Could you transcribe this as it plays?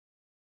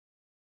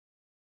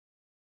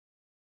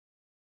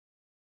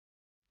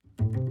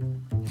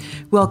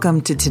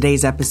Welcome to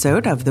today's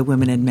episode of the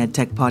Women in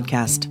MedTech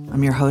podcast.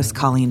 I'm your host,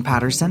 Colleen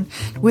Patterson.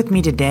 With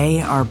me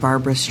today are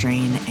Barbara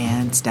Strain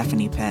and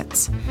Stephanie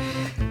Pitts.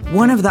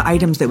 One of the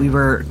items that we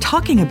were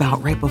talking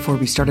about right before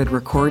we started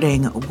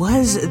recording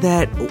was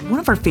that one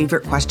of our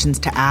favorite questions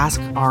to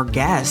ask our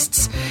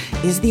guests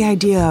is the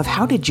idea of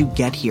how did you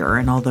get here?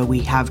 And although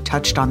we have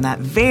touched on that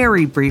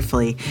very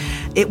briefly,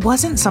 it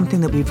wasn't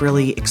something that we've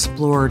really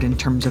explored in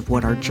terms of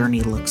what our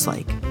journey looks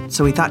like.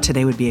 So we thought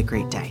today would be a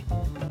great day.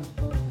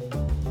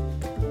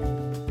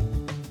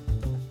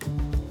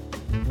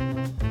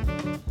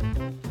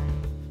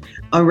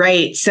 All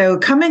right. So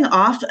coming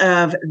off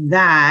of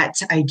that,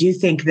 I do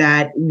think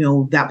that,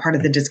 that part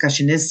of the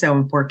discussion is so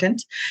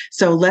important.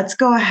 So let's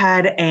go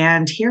ahead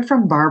and hear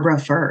from Barbara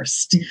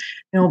first.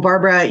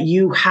 Barbara,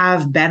 you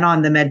have been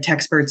on the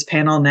MedTexperts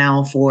panel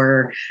now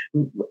for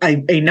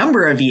a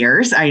number of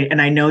years.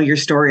 And I know your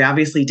story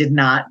obviously did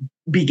not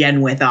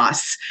begin with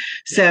us.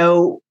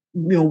 So,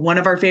 one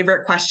of our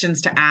favorite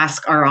questions to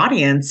ask our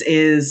audience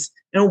is,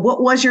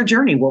 what was your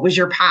journey? What was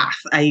your path?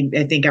 I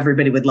think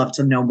everybody would love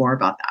to know more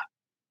about that.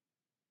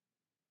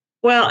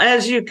 Well,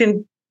 as you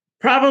can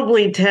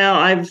probably tell,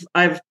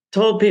 I've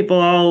told people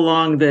all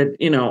along that,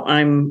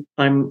 I'm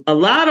a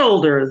lot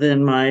older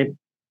than my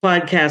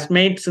podcast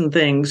mates and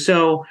things.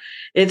 So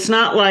it's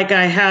not like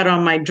I had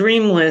on my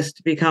dream list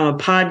to become a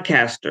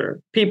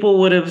podcaster. People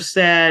would have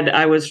said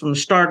I was from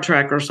Star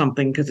Trek or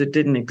something because it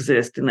didn't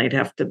exist and they'd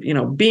have to,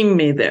 beam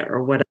me there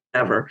or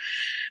whatever.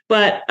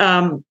 But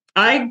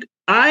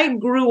I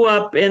grew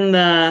up in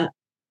the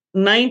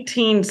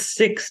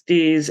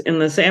 1960s in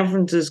the San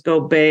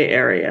Francisco Bay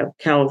Area,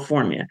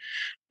 California.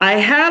 I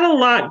had a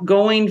lot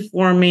going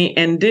for me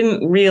and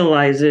didn't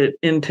realize it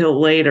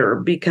until later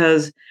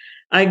because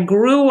I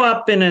grew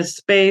up in a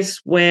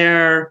space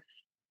where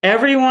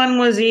everyone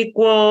was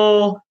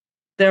equal.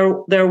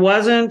 There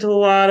wasn't a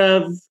lot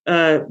of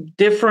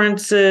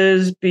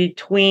differences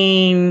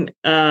between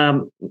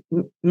men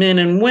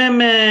and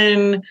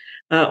women,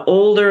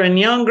 older and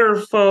younger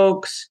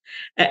folks.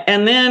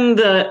 And then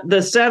the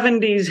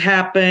 70s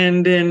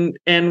happened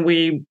and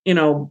we,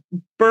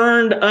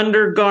 burned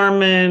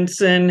undergarments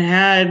and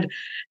had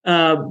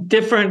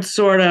different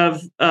sort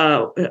of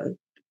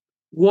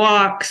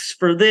walks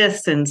for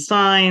this and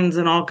signs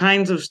and all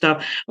kinds of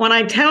stuff. When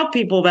I tell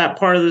people that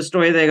part of the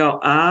story, they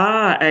go,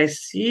 I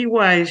see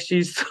why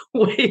she's the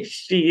way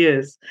she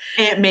is.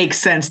 It makes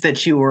sense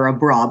that you were a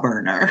bra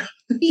burner.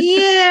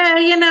 Yeah,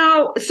 and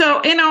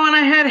I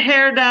had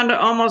hair down to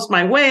almost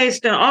my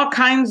waist and all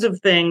kinds of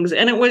things.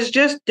 And it was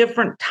just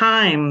different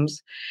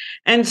times.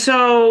 And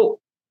so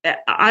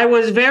I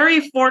was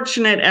very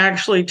fortunate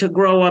actually to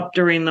grow up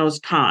during those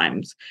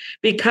times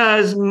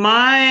because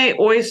my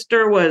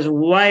oyster was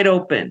wide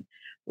open.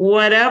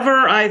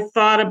 Whatever I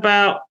thought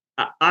about,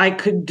 I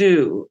could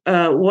do.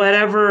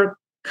 Whatever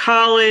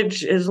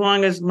college, as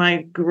long as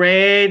my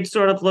grade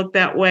sort of looked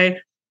that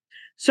way.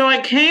 So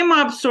I came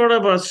up sort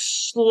of a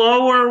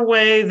slower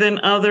way than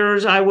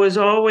others. I was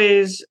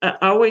always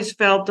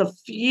felt a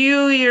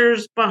few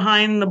years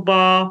behind the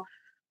ball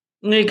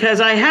because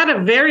I had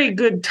a very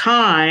good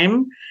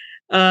time.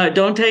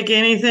 Don't take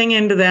anything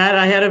into that.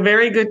 I had a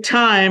very good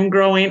time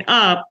growing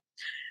up,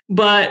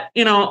 but,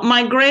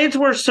 my grades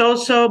were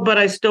so-so, but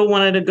I still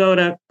wanted to go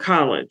to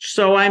college.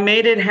 So I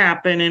made it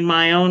happen in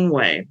my own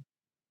way.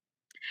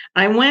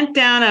 I went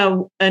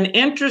down an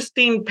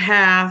interesting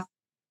path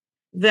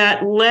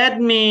that led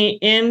me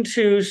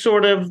into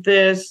sort of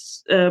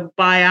this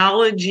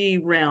biology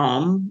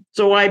realm.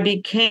 So I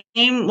became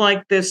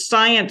like this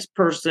science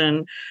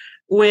person,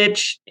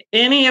 which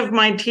any of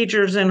my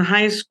teachers in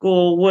high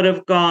school would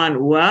have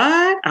gone,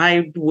 what?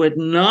 I would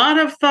not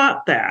have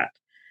thought that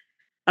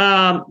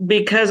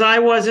because I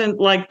wasn't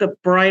like the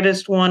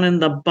brightest one in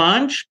the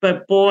bunch,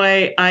 but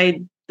boy,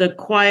 the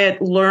quiet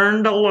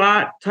learned a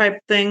lot type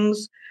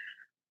things.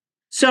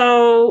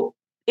 So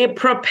it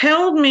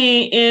propelled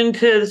me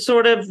into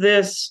sort of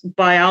this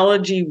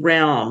biology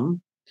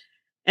realm.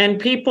 And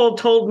people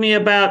told me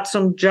about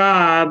some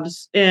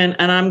jobs and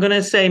I'm going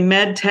to say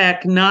med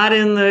tech, not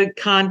in the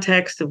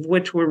context of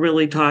which we're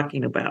really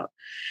talking about.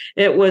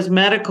 It was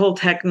medical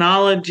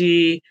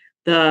technology,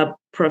 the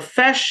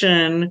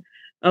profession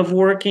of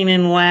working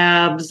in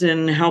labs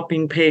and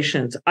helping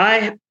patients.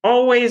 I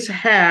always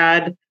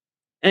had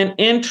an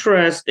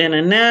interest in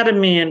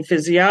anatomy and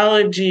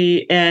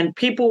physiology, and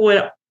people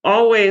would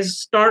always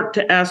start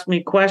to ask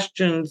me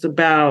questions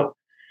about,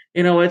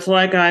 it's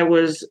like I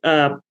was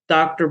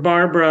Dr.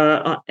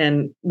 Barbara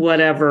and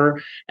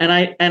whatever, and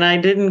I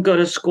didn't go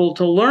to school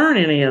to learn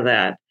any of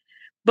that.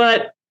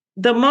 But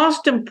the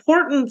most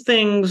important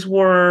things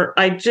were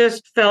I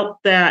just felt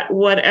that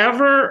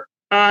whatever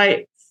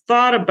I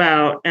thought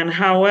about and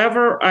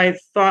however I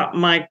thought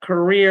my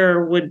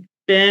career would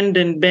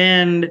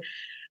bend,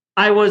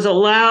 I was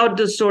allowed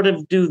to sort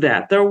of do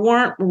that. There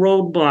weren't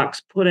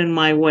roadblocks put in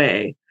my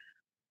way.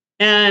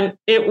 And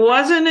it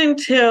wasn't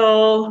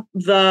until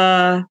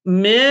the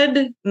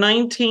mid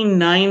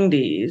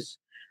 1990s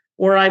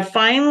where I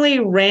finally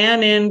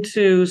ran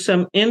into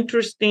some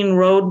interesting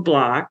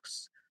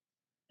roadblocks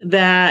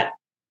that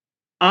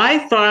I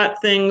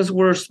thought things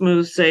were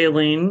smooth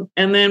sailing,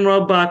 and then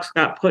roadblocks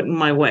got put in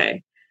my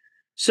way.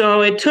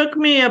 So it took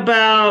me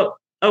about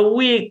a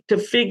week to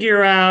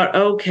figure out,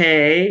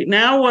 okay,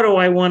 now what do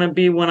I want to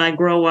be when I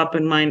grow up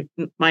in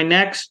my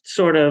next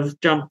sort of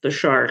jump the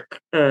shark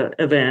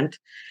event?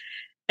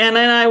 And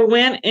then I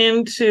went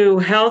into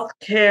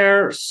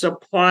healthcare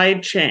supply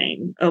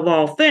chain, of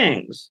all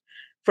things,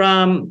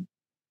 from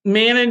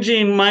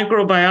managing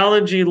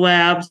microbiology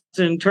labs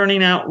and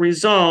turning out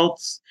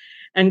results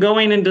and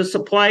going into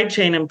supply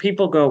chain. And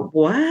people go,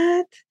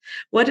 what?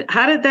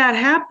 How did that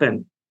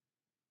happen?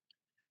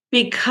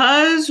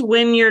 Because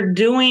when you're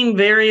doing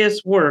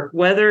various work,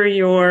 whether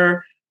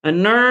you're a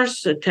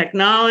nurse, a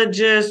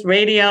technologist,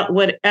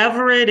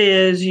 whatever it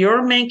is,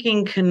 you're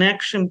making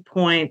connection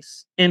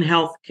points in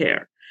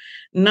healthcare,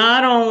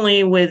 not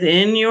only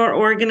within your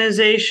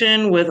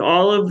organization with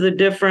all of the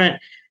different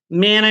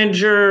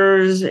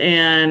managers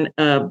and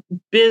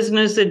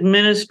business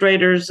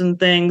administrators and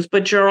things,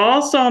 but you're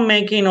also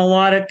making a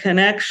lot of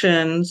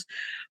connections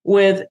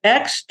with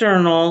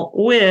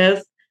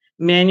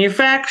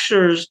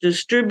manufacturers,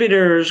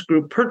 distributors,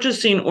 group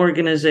purchasing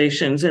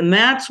organizations. And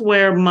that's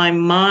where my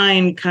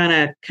mind kind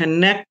of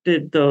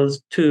connected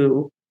those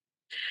two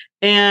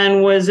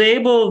and was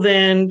able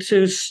then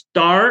to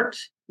start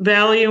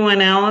value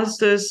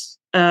analysis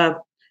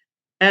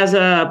as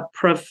a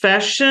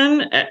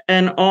profession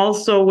and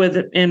also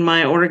within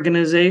my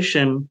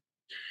organization.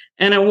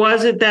 And it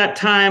was at that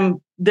time,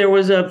 there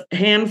was a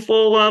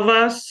handful of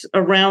us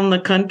around the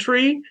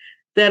country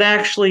that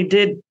actually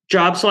did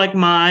jobs like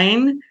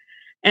mine.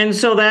 And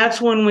so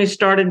that's when we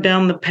started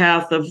down the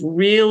path of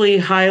really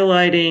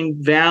highlighting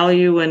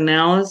value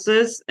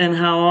analysis and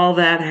how all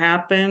that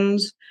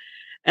happens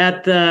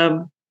at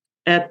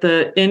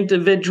the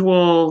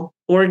individual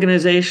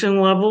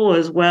organization level,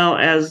 as well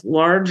as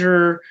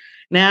larger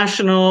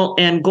national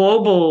and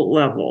global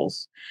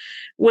levels,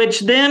 which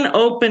then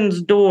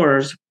opens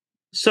doors.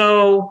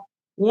 So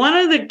one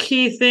of the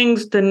key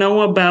things to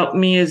know about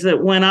me is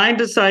that when I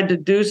decide to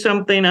do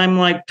something, I'm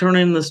like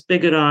turning the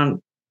spigot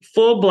on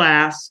full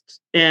blast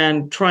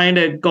and trying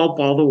to gulp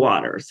all the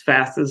water as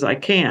fast as I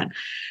can.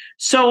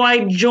 So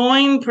I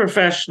join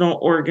professional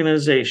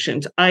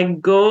organizations. I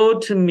go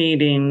to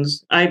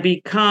meetings. I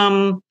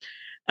become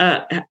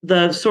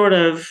the sort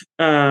of,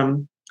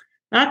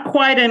 not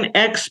quite an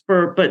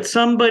expert, but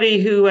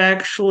somebody who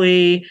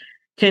actually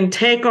can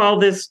take all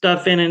this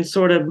stuff in and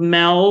sort of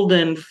meld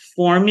and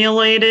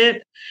formulate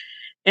it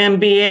and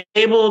be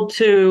able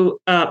to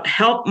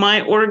help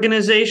my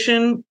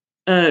organization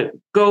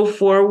go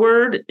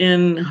forward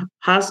in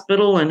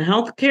hospital and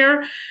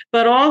healthcare,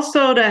 but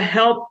also to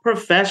help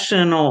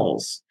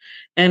professionals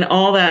and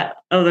all that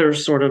other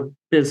sort of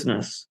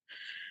business.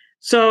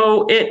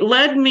 So it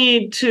led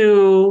me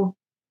to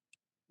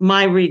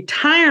my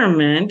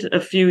retirement a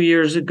few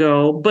years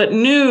ago, but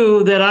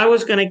knew that I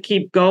was going to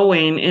keep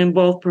going in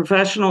both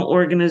professional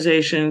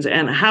organizations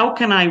and how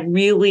can I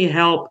really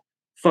help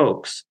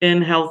folks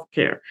in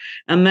healthcare.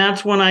 And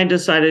that's when I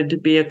decided to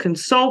be a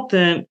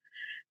consultant,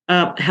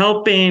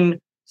 helping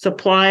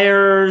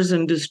suppliers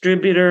and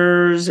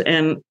distributors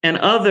and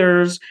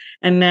others.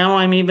 And now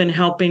I'm even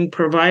helping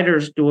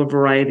providers do a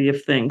variety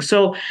of things.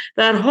 So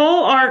that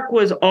whole arc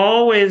was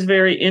always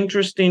very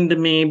interesting to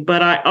me,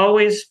 but I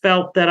always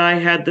felt that I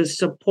had the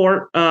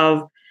support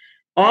of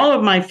all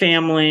of my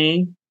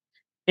family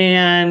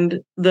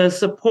and the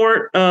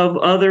support of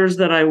others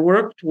that I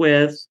worked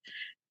with,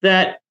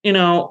 that,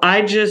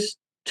 I just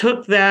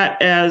took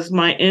that as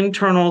my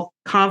internal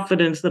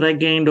confidence that I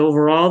gained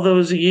over all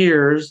those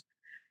years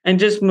and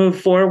just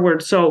moved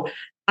forward. So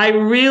I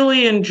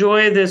really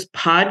enjoy this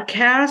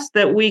podcast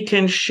that we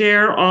can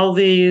share all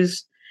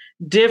these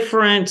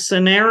different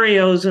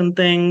scenarios and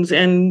things.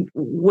 And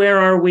where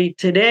are we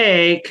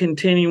today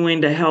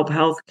continuing to help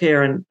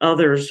healthcare and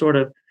others sort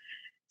of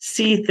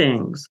see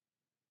things?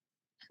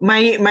 My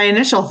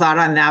initial thought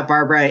on that,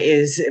 Barbara,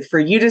 is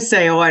for you to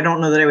say, oh, I don't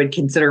know that I would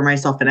consider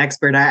myself an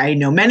expert. I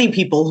know many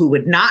people who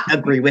would not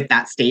agree with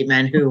that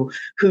statement, who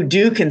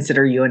do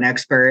consider you an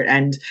expert.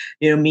 And,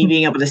 me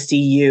being able to see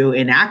you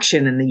in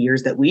action in the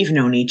years that we've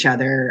known each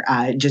other,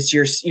 just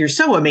you're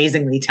so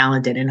amazingly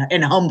talented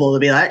and humble to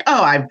be like,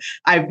 oh, I've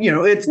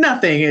it's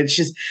nothing. It's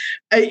just,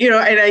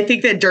 and I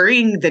think that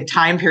during the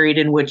time period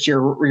in which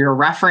you're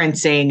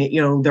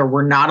referencing, there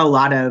were not a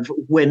lot of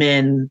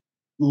women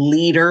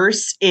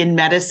leaders in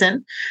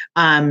medicine,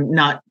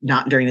 not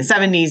during the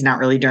 70s, not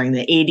really during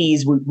the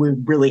 80s. We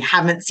really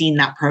haven't seen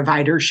that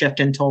provider shift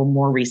until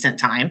more recent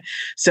time.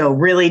 So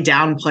really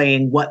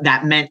downplaying what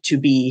that meant to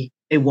be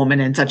a woman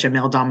in such a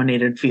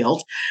male-dominated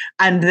field.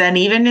 And then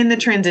even in the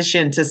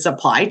transition to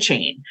supply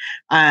chain,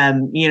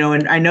 and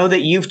I know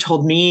that you've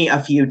told me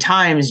a few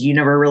times, you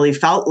never really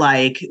felt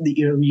like,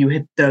 you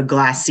hit the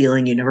glass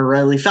ceiling. You never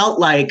really felt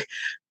like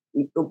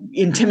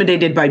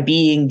intimidated by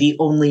being the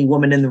only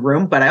woman in the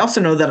room. But I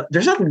also know that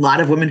there's a lot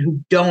of women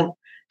who don't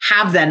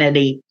have that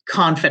innate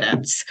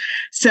confidence.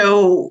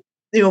 So,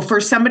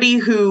 for somebody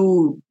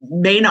who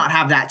may not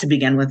have that to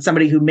begin with,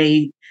 somebody who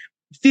may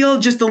feel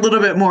just a little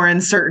bit more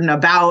uncertain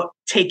about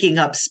taking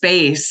up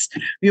space,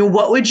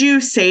 what would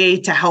you say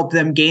to help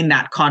them gain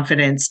that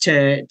confidence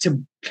to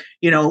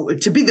be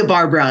the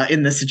Barbara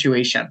in the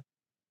situation?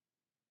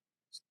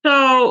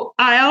 So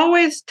I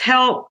always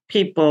tell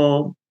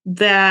people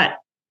that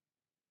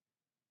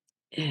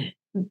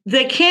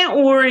they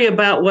can't worry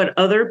about what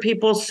other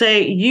people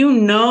say. You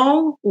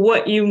know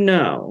what you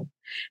know,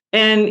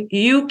 and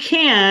you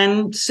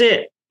can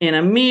sit in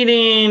a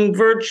meeting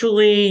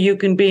virtually. You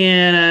can be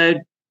in a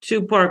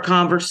 2-part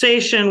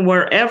conversation,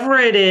 wherever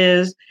it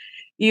is.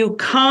 You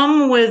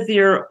come with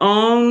your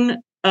own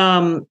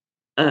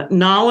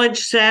knowledge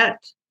set.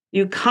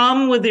 You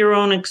come with your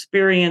own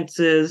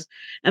experiences.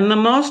 And the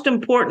most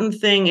important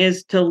thing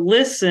is to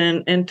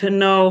listen and to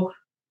know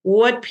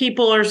what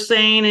people are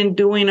saying and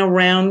doing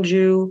around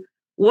you,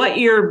 what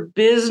your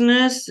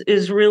business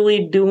is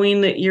really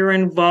doing that you're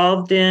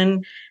involved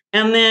in,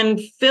 and then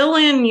fill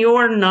in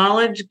your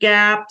knowledge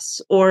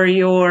gaps or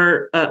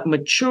your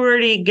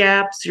maturity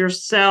gaps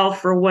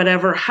yourself or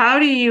whatever. How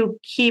do you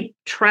keep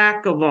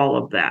track of all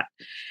of that?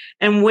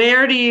 And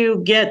where do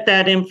you get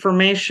that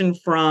information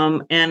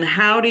from? And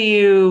how do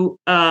you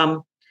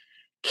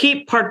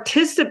keep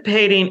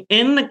participating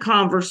in the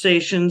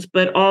conversations,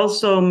 but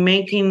also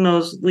making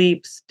those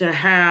leaps to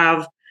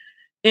have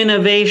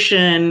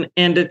innovation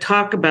and to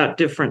talk about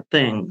different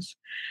things?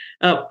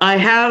 I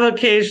have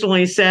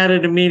occasionally sat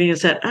at a meeting and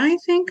said, I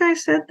think I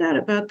said that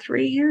about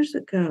 3 years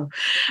ago.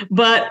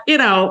 But,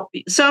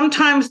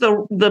 sometimes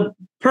the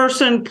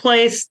person,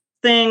 place,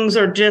 things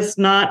are just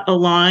not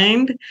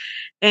aligned.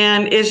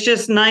 And it's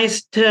just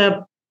nice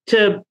to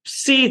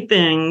see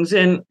things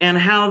and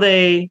how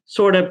they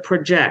sort of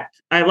project.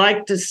 I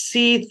like to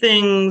see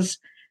things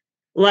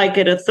like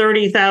at a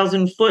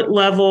 30,000 foot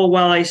level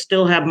while I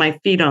still have my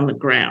feet on the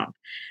ground.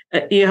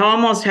 You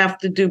almost have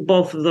to do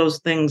both of those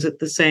things at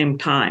the same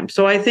time.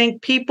 So I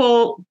think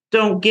people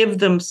don't give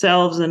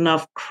themselves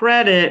enough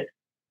credit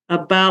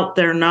about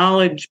their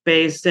knowledge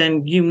base,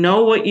 and you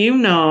know what you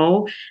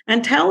know,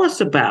 and tell us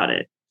about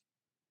it.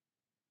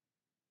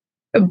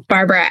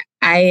 Barbara,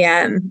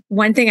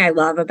 one thing I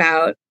love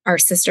about our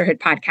sisterhood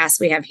podcast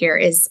we have here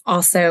is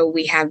also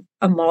we have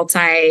a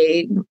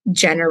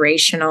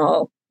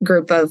multi-generational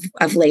group of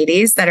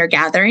ladies that are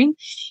gathering,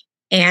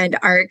 and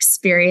our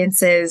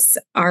experiences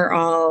are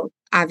all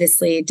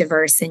obviously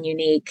diverse and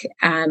unique.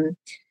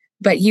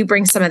 But you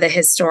bring some of the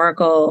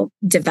historical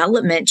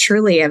development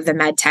truly of the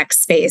med tech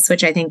space,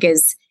 which I think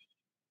is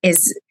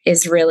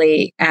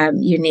really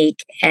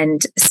unique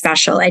and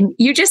special. And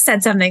you just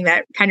said something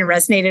that kind of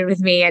resonated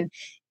with me. And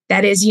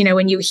that is,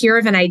 when you hear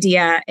of an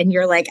idea and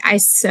you're like, I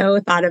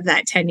so thought of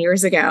that 10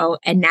 years ago,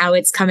 and now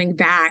it's coming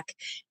back.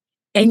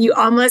 And you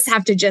almost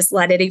have to just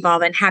let it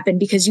evolve and happen,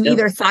 because you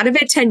either thought of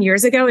it 10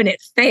 years ago and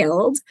it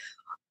failed,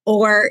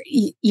 or,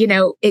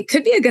 it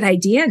could be a good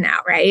idea now,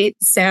 right?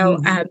 So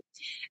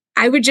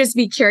I would just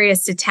be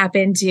curious to tap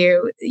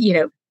into,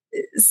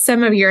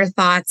 some of your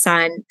thoughts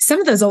on some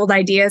of those old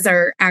ideas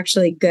are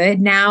actually good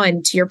now.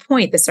 And to your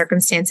point, the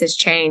circumstances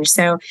change.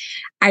 So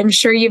I'm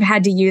sure you've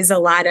had to use a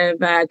lot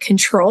of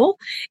control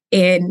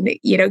in,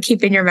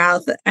 keeping your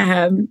mouth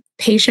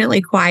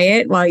patiently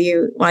quiet while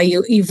you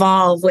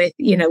evolve with,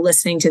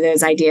 listening to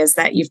those ideas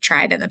that you've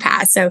tried in the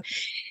past. So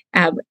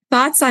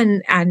thoughts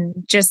on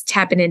just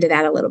tapping into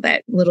that a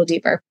little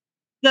deeper.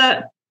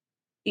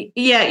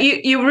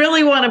 You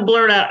really want to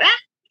blurt out,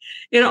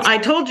 I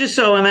told you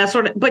so, and that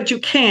sort of, but you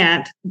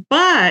can't.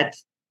 But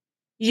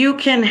you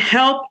can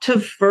help to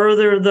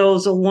further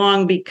those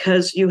along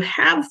because you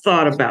have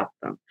thought about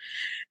them.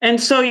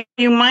 And so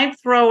you might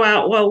throw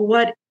out, well,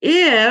 what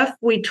if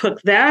we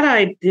took that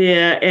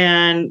idea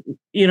and,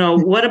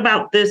 what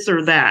about this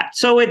or that?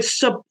 So it's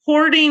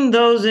supporting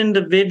those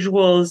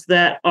individuals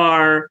that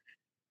are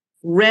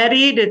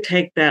ready to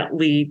take that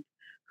leap,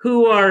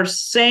 who are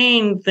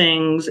saying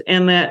things,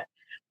 and that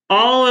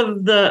all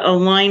of the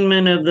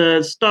alignment of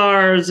the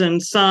stars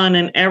and sun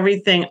and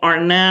everything are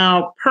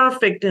now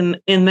perfect in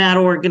that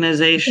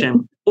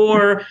organization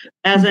or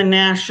as a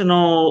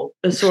national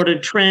sort of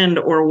trend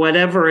or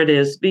whatever it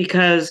is.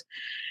 Because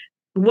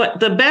what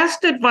the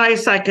best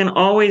advice I can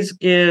always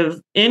give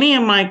any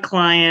of my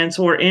clients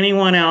or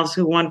anyone else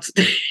who wants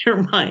to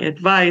hear my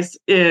advice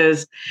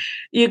is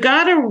you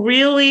got to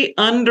really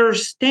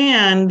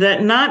understand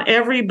that not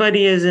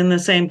everybody is in the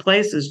same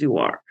place as you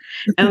are.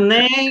 And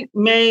they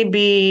may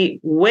be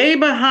way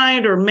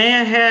behind or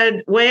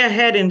way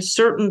ahead in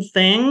certain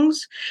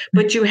things,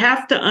 but you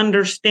have to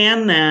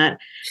understand that.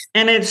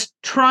 And it's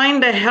trying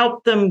to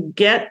help them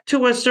get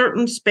to a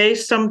certain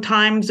space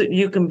sometimes that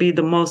you can be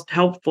the most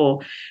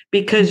helpful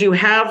because you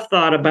have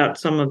thought about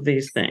some of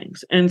these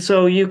things. And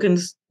so you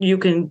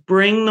can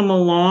bring them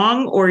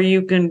along, or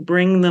you can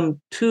bring them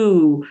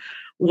to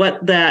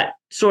what that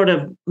sort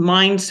of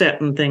mindset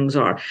and things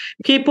are.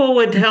 People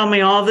would tell me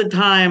all the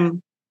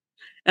time,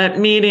 at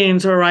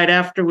meetings or right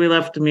after we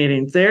left the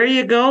meetings. There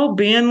you go,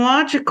 being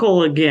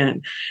logical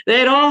again.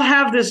 They'd all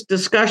have this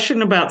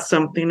discussion about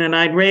something, and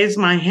I'd raise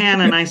my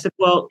hand and I said,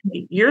 well,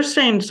 you're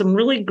saying some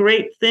really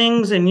great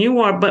things, and you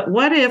are, but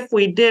what if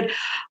we did?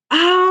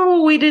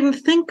 Oh, we didn't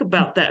think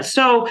about that.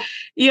 So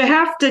you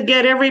have to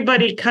get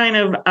everybody kind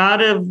of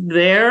out of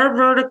their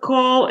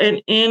vertical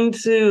and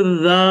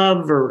into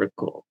the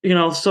vertical,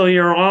 so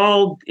you're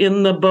all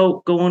in the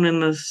boat going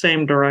in the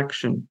same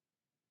direction.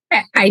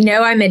 I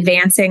know I'm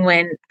advancing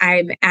when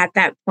I'm at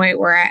that point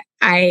where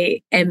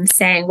I am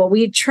saying, well,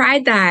 we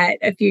tried that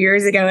a few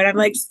years ago. And I'm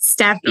like,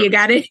 Steph, you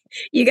gotta zip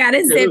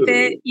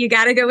it. You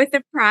gotta go with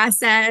the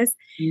process.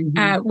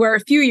 Mm-hmm. Where a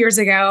few years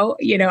ago,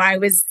 I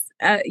was,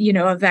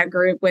 of that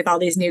group with all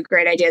these new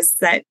great ideas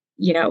that,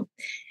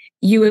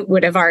 you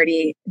would have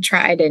already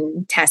tried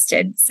and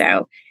tested.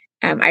 So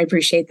I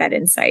appreciate that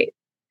insight.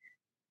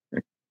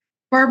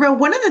 Barbara,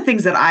 one of the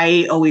things that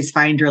I always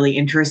find really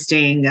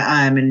interesting,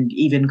 and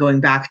even going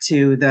back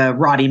to the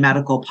Roddy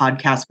Medical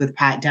podcast with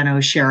Pat Deno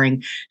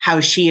sharing how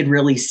she had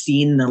really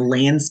seen the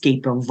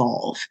landscape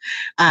evolve.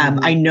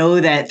 I know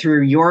that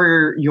through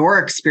your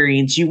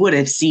experience, you would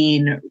have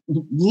seen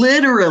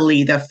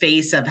literally the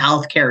face of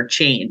healthcare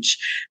change,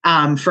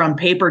 from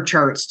paper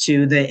charts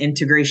to the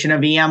integration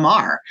of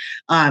EMR,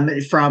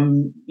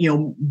 from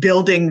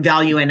building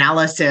value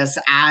analysis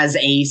as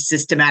a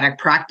systematic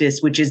practice,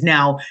 which is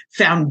now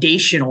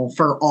foundational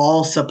for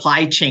all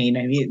supply chain.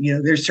 I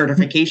mean, there's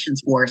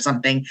certifications for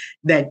something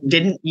that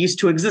didn't used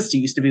to exist. It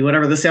used to be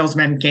whatever the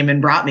salesman came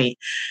and brought me.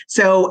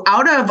 So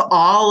out of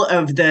all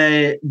of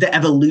the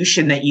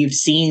evolution that you've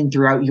seen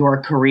throughout your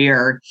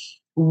career,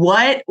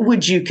 what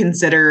would you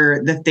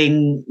consider the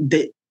thing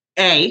that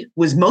A,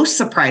 was most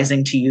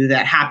surprising to you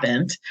that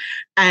happened?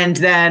 And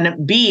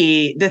then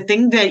B, the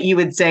thing that you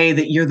would say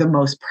that you're the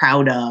most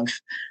proud of,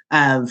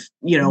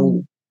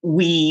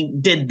 we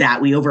did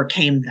that, we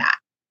overcame that.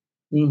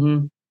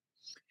 Mm-hmm.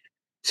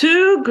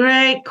 Two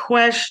great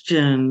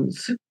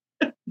questions.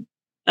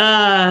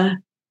 The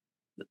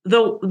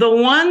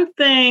one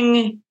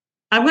thing,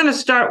 I'm going to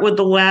start with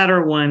the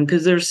latter one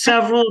because there's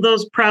several of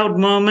those proud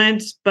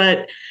moments,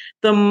 but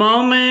the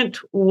moment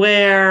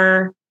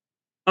where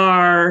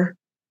our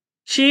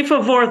chief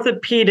of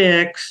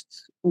orthopedics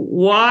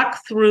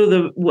walked through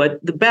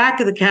the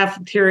back of the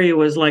cafeteria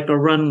was like a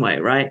runway,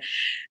 right?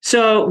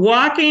 So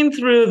walking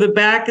through the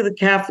back of the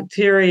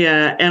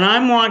cafeteria, and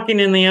I'm walking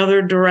in the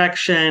other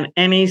direction,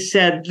 and he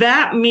said,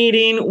 that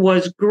meeting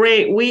was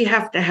great. We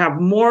have to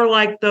have more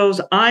like those.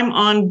 I'm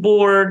on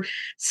board.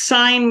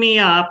 Sign me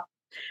up.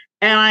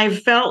 And I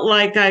felt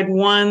like I'd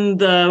won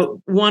the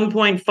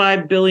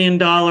 $1.5 billion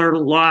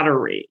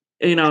lottery,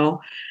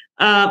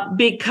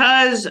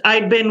 because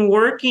I'd been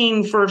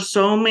working for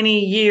so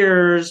many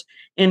years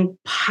in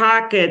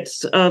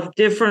pockets of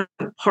different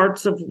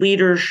parts of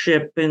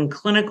leadership and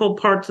clinical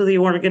parts of the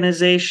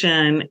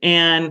organization,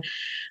 and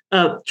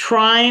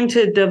trying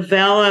to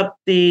develop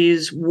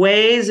these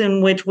ways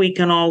in which we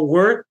can all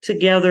work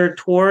together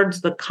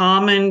towards the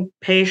common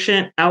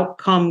patient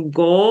outcome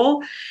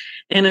goal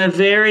in a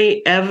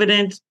very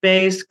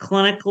evidence-based,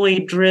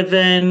 clinically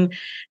driven,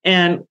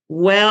 and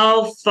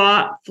well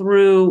thought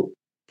through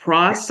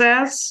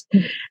process.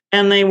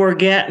 And they were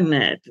getting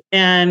it.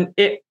 And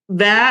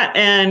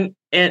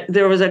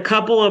there was a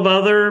couple of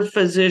other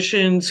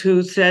physicians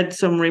who said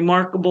some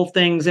remarkable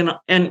things,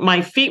 and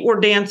my feet were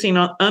dancing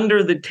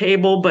under the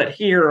table, but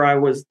here I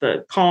was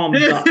the calm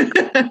duck,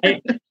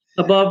 right,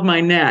 above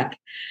my neck.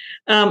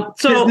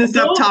 So business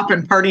up top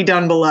and party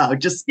down below.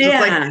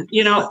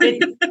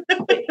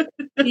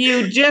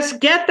 You just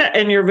get that,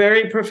 and you're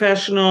very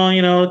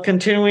professional,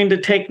 continuing to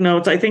take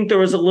notes. I think there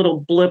was a little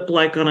blip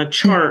like on a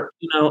chart,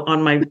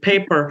 on my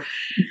paper,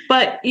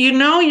 but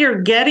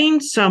you're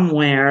getting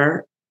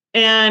somewhere.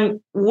 And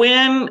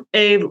when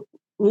a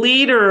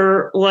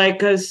leader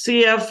like a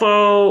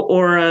CFO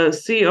or a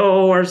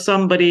COO or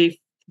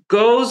somebody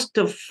goes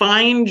to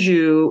find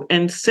you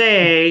and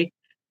say,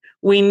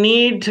 we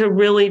need to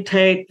really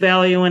take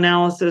value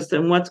analysis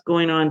and what's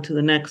going on to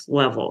the next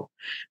level.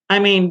 I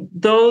mean,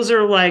 those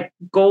are like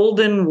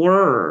golden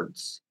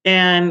words.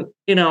 And,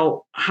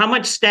 how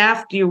much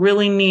staff do you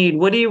really need?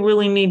 What do you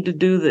really need to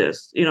do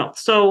this?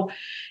 So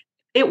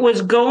it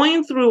was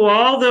going through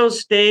all those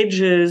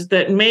stages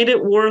that made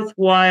it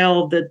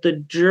worthwhile, that the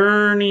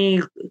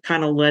journey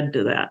kind of led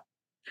to that.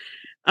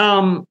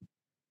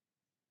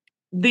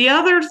 The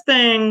other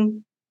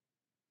thing,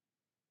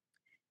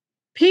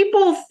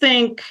 people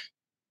think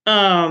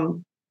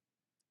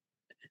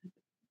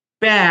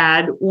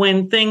bad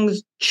when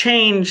things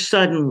change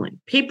suddenly.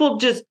 People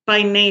just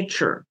by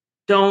nature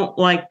don't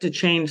like to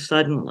change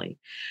suddenly.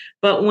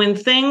 But when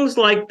things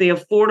like the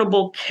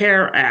Affordable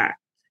Care Act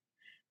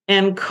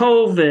and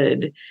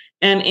COVID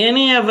and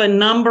any of a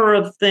number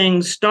of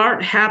things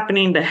start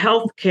happening to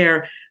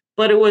healthcare,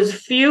 but it was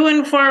few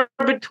and far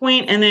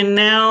between, and then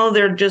now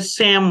they're just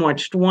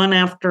sandwiched one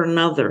after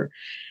another.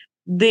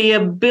 The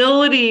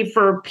ability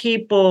for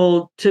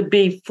people to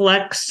be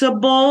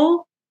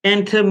flexible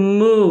and to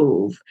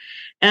move.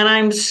 And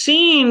I'm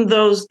seeing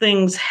those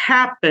things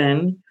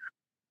happen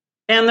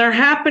and they're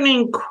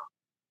happening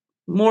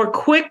more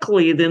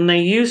quickly than they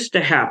used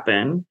to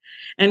happen.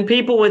 And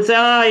people would say,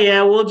 oh,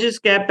 yeah, we'll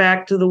just get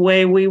back to the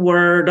way we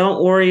were.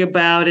 Don't worry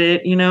about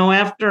it.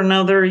 After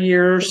another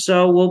year or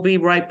so, we'll be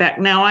right back.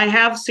 Now, I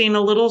have seen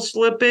a little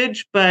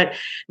slippage, but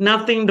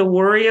nothing to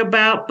worry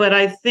about. But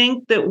I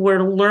think that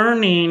we're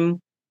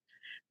learning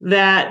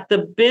that the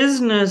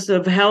business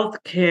of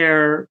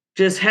healthcare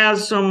just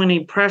has so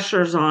many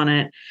pressures on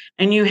it,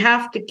 and you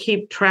have to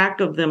keep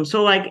track of them.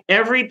 So like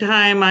every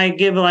time I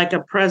give like a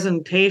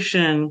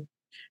presentation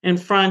in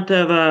front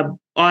of a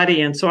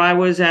audience, so I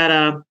was at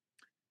a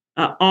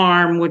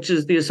ARM, which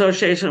is the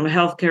Association of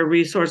Healthcare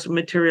Resource and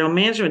Material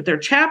Management, their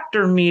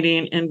chapter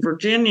meeting in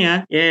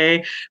Virginia,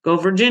 yay, go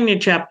Virginia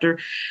chapter,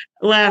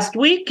 last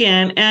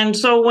weekend. And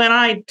so when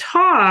I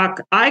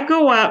talk, I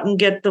go out and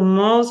get the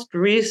most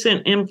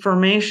recent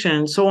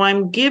information. So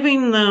I'm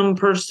giving them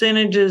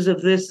percentages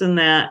of this and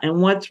that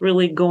and what's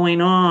really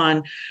going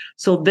on.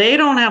 So they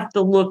don't have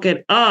to look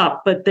it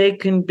up, but they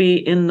can be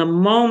in the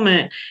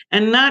moment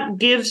and not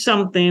give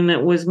something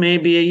that was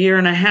maybe a year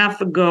and a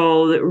half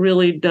ago that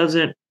really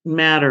doesn't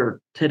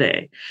matter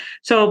today.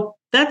 So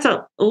that's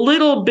a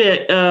little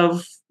bit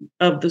of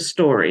the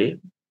story.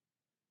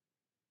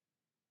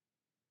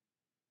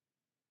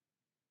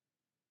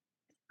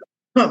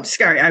 Oh,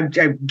 sorry, I'm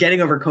getting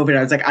over COVID.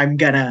 I was like, I'm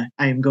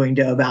going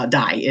to about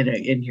die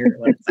in here in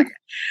 1 second.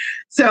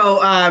 So,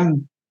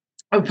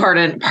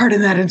 pardon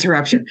that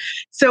interruption.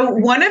 So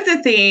one of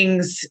the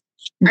things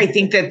I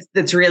think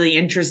that's really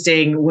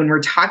interesting when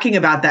we're talking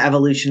about the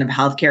evolution of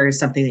healthcare is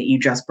something that you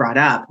just brought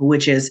up,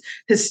 which is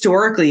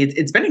historically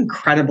it's been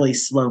incredibly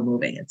slow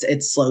moving.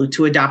 It's slow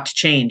to adopt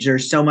change.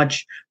 There's so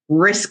much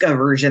risk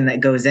aversion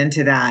that goes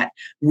into that,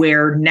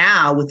 where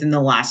now within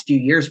the last few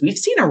years, we've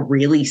seen a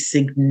really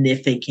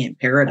significant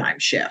paradigm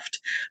shift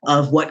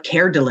of what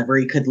care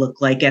delivery could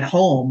look like at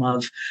home,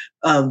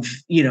 of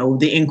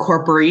the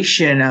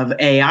incorporation of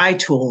AI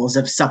tools,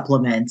 of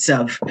supplements,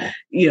 of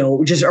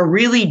just a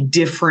really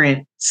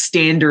different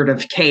standard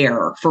of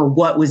care for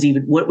what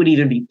would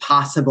even be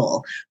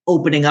possible,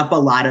 opening up a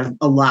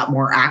lot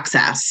more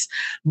access.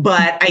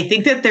 But I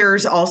think that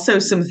there's also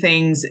some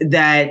things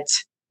that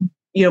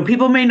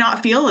people may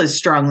not feel as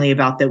strongly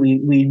about, that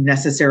we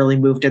necessarily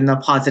moved in the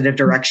positive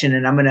direction.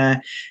 And I'm going to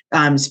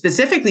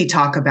specifically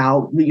talk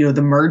about,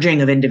 the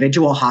merging of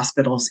individual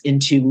hospitals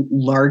into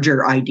larger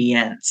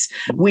IDNs.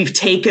 We've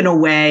taken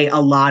away a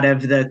lot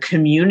of the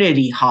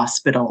community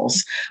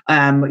hospitals,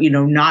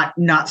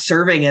 not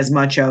serving as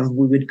much of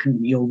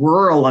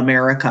rural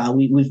America.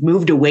 We've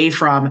moved away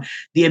from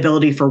the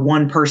ability for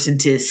one person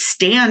to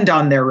stand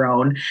on their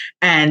own,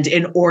 and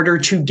in order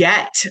to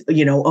get,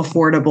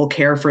 affordable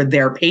care for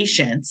their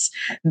patients,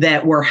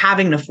 that we're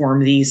having to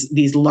form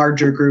these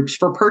larger groups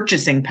for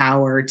purchasing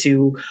power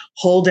to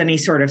hold any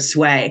sort of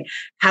sway.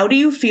 How do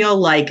you feel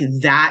like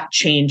that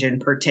change in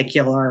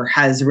particular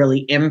has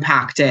really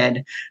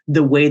impacted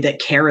the way that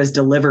care is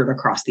delivered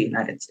across the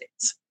United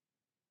States?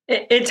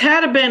 It's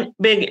had a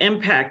big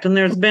impact, and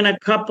there's been a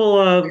couple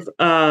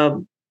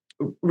of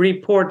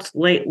reports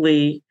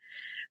lately.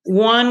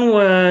 One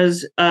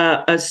was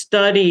a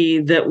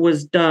study that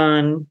was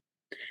done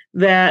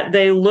that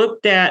they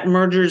looked at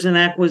mergers and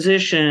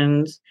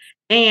acquisitions,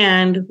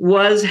 and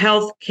was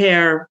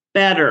healthcare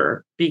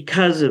better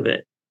because of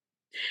it?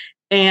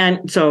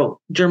 And so,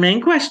 germane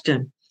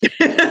question.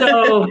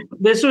 So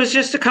this was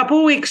just a couple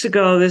of weeks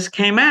ago, this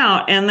came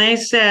out, and they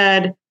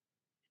said,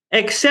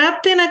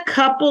 except in a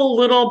couple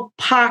little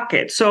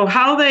pockets. So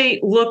how they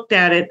looked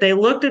at it, they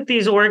looked at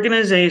these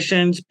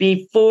organizations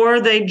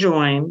before they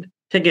joined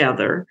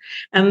together,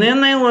 and then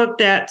they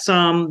looked at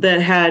some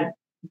that had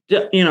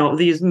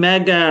these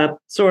mega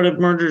sort of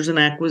mergers and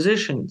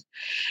acquisitions.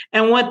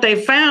 And what they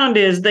found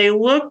is they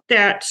looked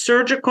at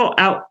surgical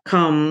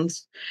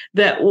outcomes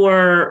that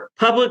were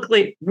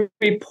publicly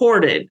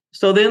reported,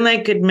 so then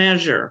they could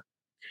measure.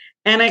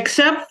 And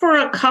except for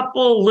a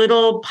couple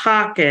little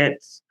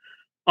pockets,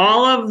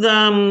 all of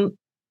them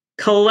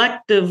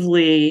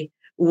collectively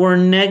were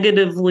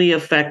negatively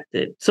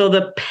affected. So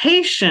the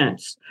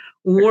patients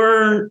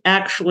were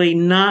actually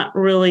not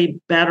really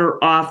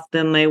better off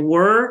than they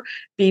were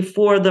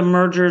before the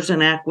mergers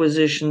and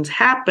acquisitions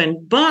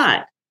happened.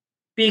 But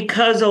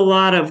because a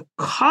lot of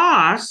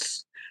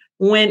costs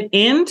went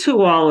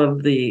into all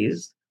of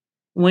these,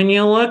 when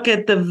you look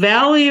at the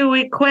value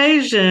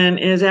equation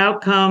is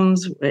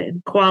outcomes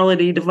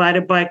quality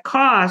divided by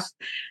cost,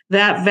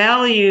 that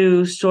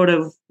value sort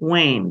of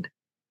waned.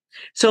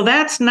 So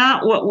that's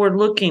not what we're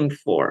looking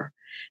for.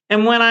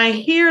 And when I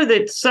hear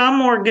that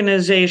some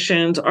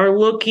organizations are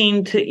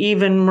looking to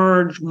even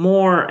merge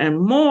more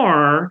and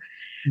more,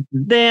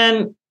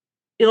 then,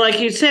 like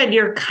you said,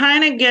 you're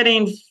kind of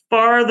getting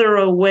farther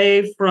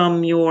away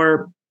from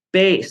your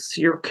base,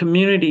 your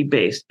community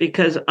base,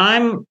 because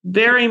I'm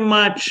very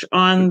much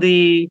on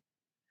the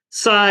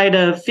side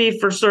of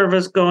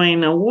fee-for-service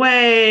going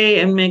away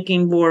and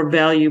making more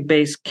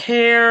value-based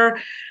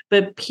care,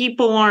 but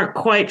people aren't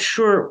quite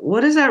sure, what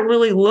does that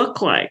really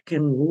look like?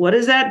 And what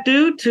does that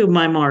do to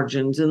my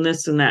margins and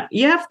this and that?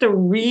 You have to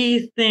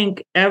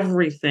rethink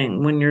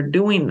everything when you're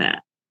doing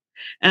that.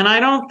 And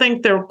I don't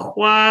think they're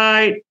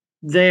quite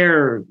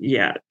there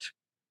yet.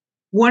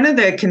 One of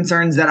the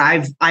concerns that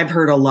I've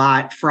heard a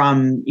lot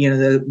from,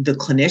 the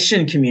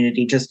clinician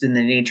community, just in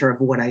the nature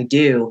of what I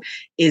do,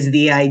 is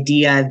the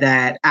idea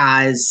that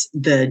as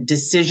the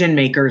decision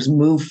makers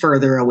move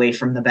further away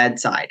from the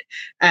bedside,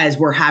 as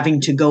we're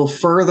having to go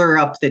further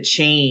up the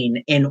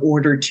chain in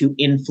order to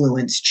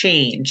influence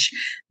change,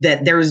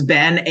 that there's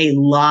been a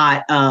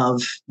lot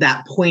of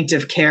that point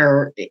of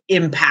care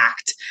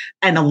impact.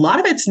 And a lot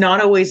of it's not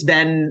always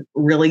been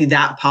really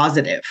that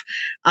positive.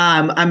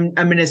 I'm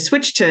going to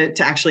switch to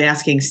actually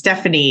asking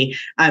Stephanie,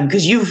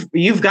 because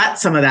you've got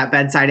some of that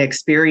bedside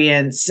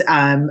experience.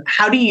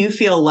 How do you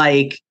feel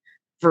like,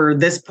 for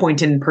this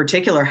point in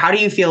particular, how do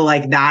you feel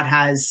like that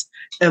has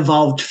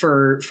evolved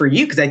for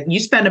you? Because you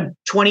spent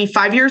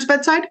 25 years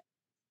bedside.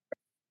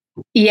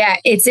 Yeah,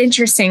 it's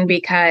interesting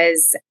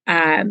because,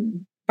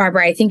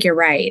 Barbara, I think you're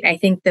right. I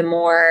think the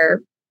more,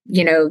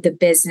 the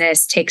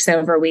business takes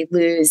over, we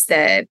lose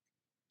the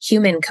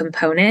human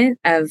component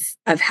of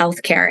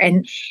healthcare.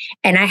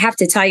 And I have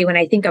to tell you, when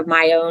I think of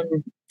my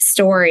own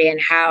story and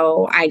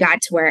how I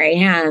got to where I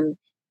am,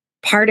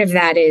 part of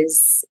that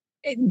is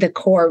the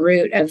core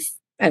root of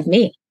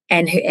me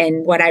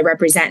and what I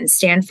represent and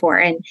stand for.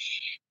 And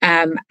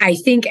I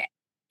think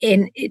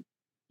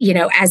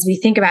as we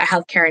think about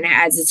healthcare and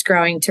as it's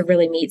growing to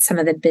really meet some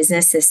of the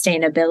business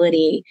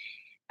sustainability,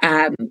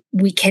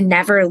 we can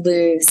never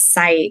lose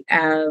sight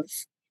of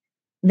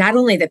not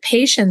only the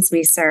patients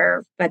we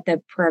serve, but the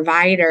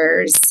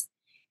providers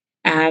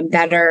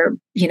that are,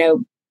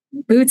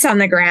 boots on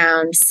the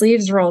ground,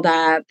 sleeves rolled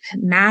up,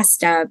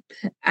 masked up,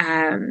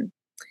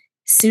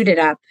 suited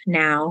up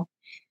now,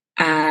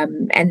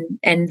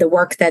 and the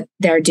work that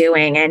they're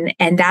doing.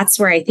 And that's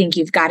where I think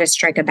you've got to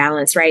strike a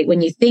balance, right?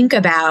 When you think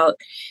about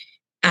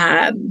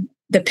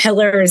the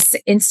pillars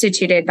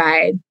instituted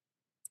by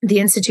the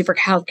Institute for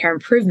Healthcare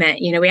Improvement,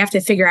 we have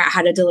to figure out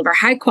how to deliver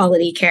high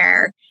quality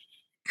care,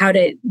 how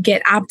to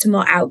get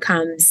optimal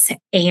outcomes,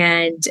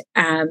 and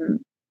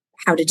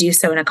how to do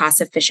so in a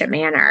cost-efficient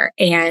manner.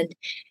 And,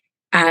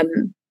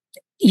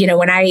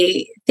 when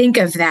I think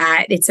of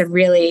that,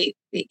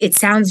 it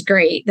sounds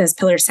great. Those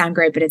pillars sound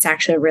great, but it's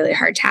actually a really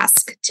hard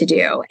task to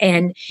do.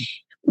 And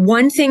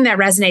one thing that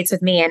resonates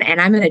with me,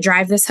 and I'm going to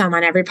drive this home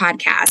on every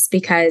podcast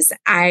because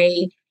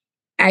I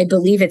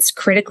believe it's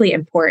critically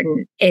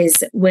important,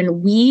 is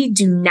when we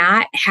do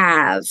not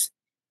have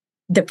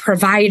the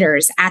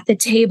providers at the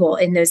table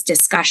in those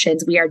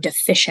discussions, we are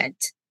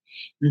deficient.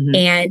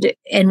 Mm-hmm.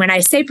 And when I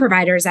say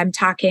providers, I'm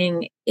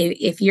talking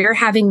if you're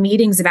having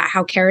meetings about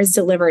how care is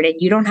delivered and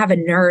you don't have a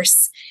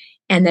nurse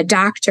and the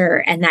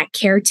doctor and that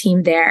care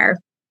team there,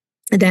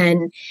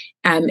 then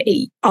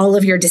all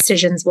of your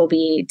decisions will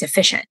be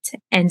deficient.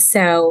 And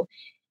so,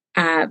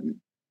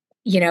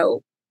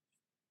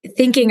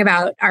 thinking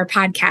about our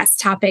podcast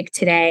topic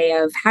today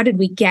of how did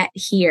we get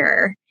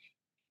here?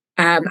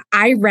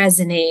 I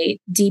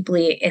resonate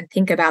deeply and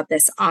think about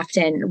this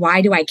often.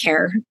 Why do I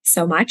care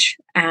so much?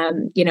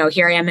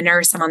 Here I am, a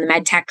nurse. I'm on the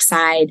med tech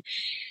side.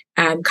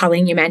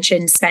 Colleen, you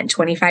mentioned, spent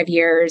 25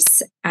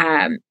 years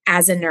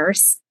as a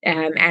nurse.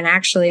 And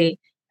actually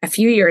a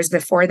few years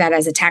before that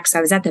as a tech. So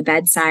I was at the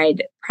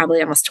bedside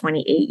probably almost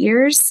 28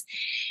 years.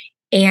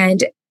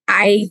 And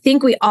I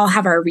think we all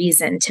have our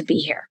reason to be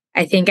here.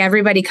 I think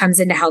everybody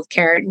comes into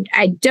healthcare.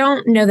 I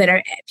don't know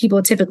that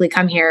people typically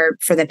come here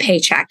for the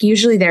paycheck.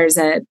 Usually there's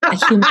a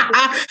human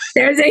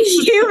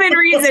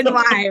reason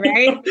why,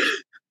 right?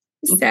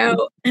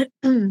 So,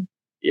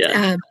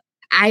 yeah.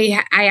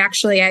 I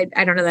actually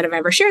don't know that I've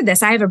ever shared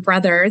this. I have a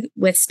brother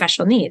with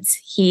special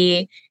needs.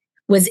 He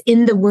was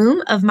in the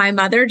womb of my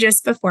mother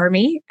just before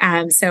me.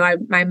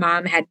 My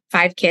mom had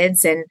 5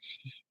 kids, and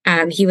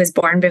he was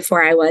born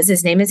before I was.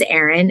 His name is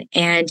Aaron,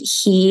 and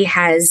he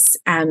has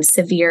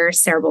severe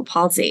cerebral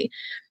palsy.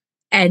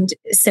 And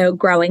so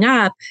growing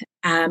up,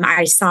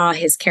 I saw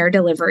his care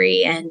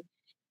delivery, and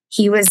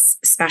he was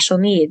special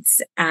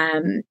needs.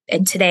 And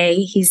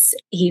today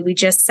we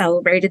just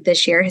celebrated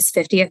this year his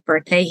 50th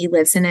birthday. He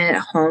lives in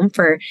a home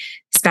for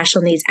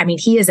special needs. I mean,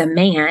 he is a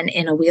man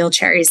in a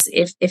wheelchair.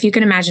 If you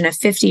can imagine a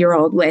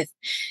 50-year-old with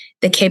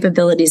the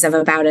capabilities of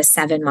about a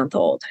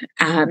 7-month-old.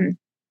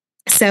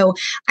 So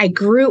I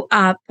grew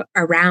up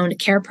around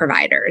care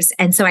providers.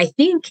 And so I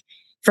think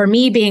for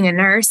me, being a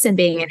nurse and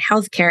being in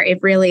healthcare,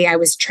 I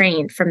was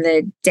trained from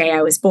the day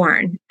I was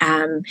born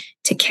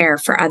to care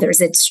for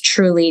others. It's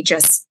truly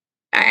just,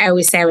 I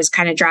always say I was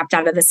kind of dropped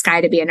out of the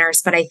sky to be a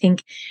nurse, but I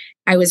think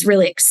I was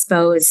really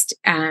exposed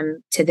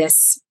to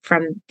this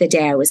from the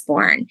day I was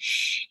born.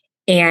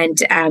 And,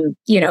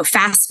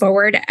 fast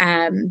forward,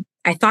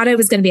 I thought I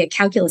was going to be a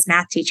calculus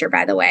math teacher,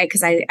 by the way,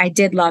 because I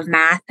did love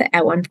math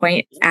at one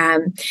point.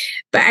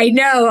 But I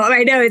know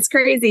it's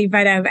crazy,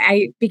 but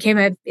I became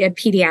a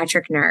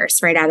pediatric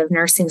nurse right out of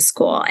nursing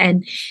school,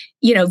 and,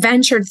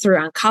 ventured through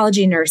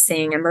oncology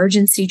nursing,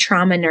 emergency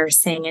trauma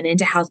nursing, and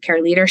into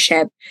healthcare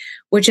leadership,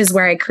 which is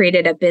where I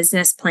created a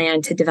business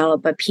plan to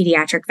develop a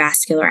pediatric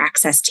vascular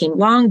access team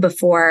long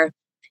before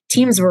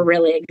teams were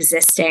really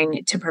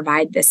existing to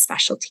provide this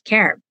specialty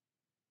care.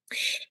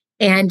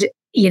 And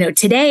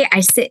today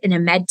I sit in a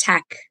med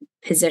tech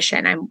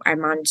position.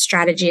 I'm on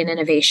strategy and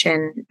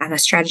innovation on a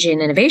strategy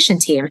and innovation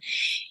team.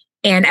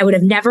 And I would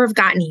have never have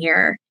gotten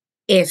here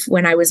if,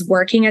 when I was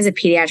working as a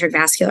pediatric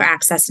vascular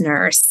access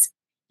nurse,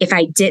 if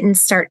I didn't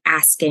start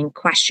asking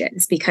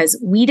questions, because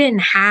we didn't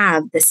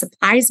have the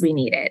supplies we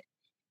needed.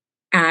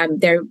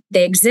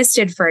 They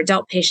existed for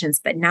adult patients,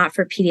 but not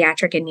for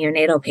pediatric and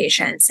neonatal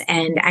patients.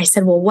 And I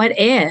said, well, what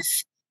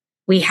if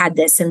we had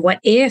this? And what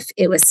if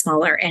it was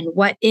smaller? And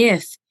what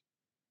if?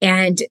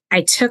 And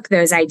I took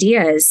those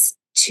ideas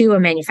to a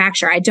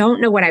manufacturer. I don't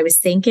know what I was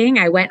thinking.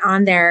 I went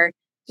on their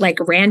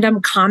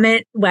random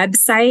comment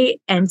website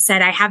and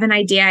said, I have an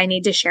idea I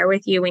need to share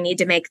with you. We need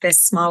to make this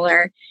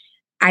smaller.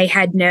 I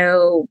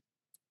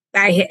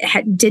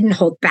didn't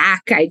hold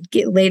back. I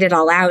laid it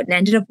all out and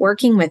ended up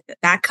working with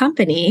that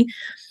company,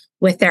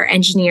 with their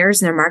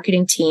engineers and their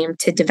marketing team,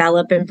 to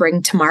develop and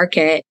bring to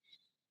market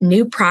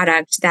new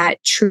product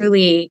that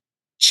truly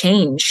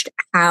changed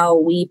how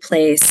we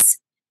place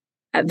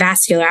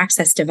vascular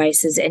access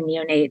devices in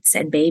neonates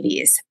and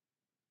babies.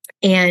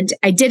 And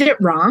I did it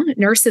wrong.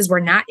 Nurses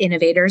were not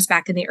innovators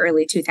back in the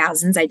early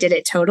 2000s. I did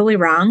it totally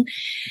wrong.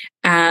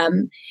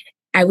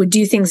 I would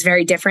do things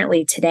very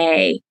differently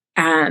today.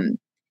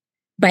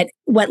 But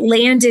what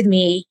landed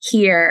me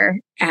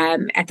here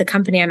at the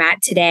company I'm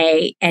at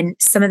today, and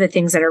some of the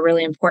things that are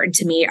really important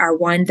to me are,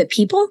 one, the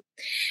people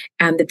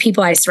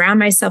I surround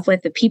myself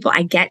with, the people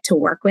I get to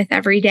work with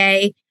every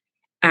day.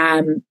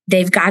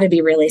 They've got to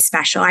be really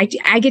special. I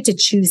get to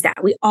choose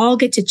that. We all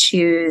get to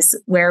choose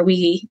where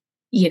we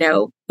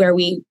land, where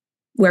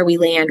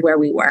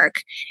we work.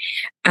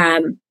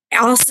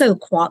 Also,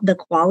 the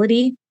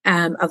quality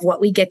of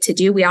what we get to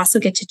do. We also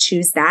get to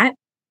choose that.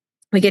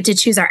 We get to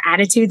choose our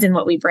attitudes and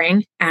what we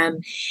bring.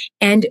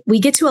 And we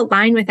get to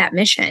align with that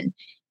mission.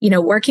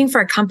 Working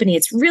for a company,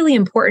 it's really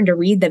important to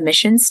read the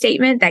mission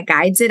statement that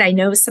guides it. I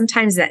know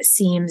sometimes that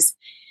seems,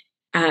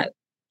 a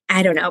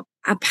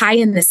pie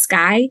in the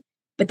sky,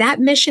 but that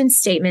mission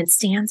statement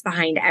stands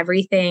behind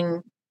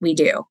everything we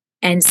do.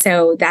 And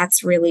so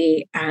that's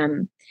really,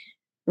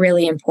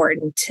 really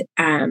important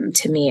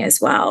to me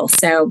as well.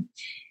 So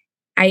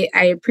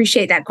I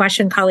appreciate that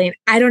question, Colleen.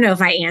 I don't know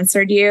if I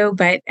answered you,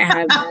 but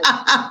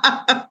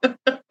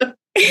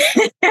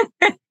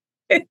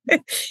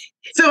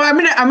so I'm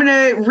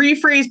gonna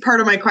rephrase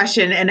part of my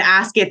question and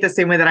ask it the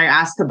same way that I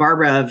asked the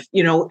Barbara of,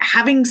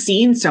 having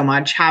seen so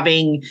much,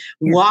 having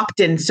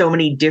walked in so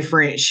many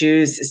different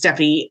shoes,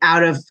 Steffi,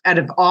 out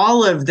of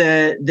all of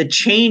the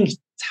change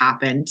that's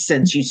happened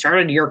since you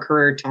started your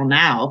career till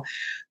now,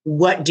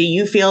 what do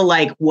you feel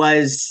like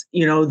was,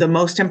 the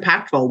most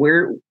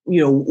impactful?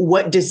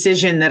 What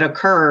decision that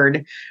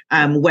occurred,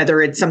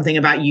 whether it's something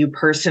about you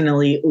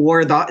personally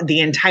or the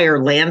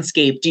entire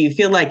landscape, do you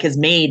feel like has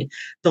made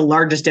the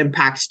largest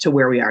impact to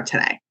where we are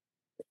today?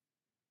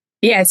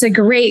 Yeah, it's a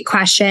great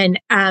question.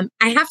 I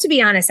have to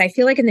be honest. I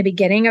feel like in the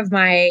beginning of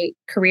my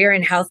career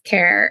in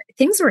healthcare,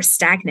 things were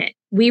stagnant.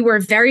 We were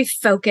very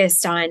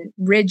focused on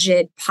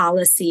rigid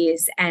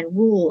policies and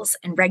rules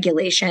and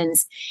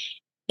regulations.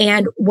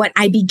 And what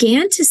I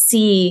began to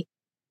see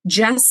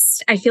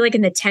I feel like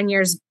in the 10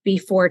 years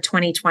before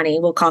 2020,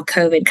 we'll call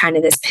COVID kind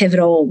of this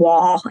pivotal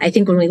wall. I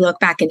think when we look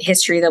back in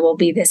history, there will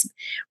be this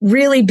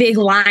really big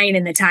line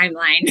in the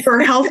timeline. For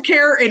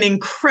healthcare, an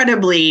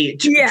incredibly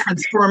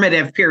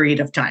transformative period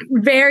of time.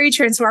 Very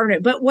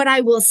transformative. But what I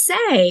will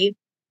say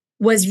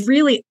was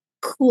really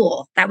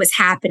cool that was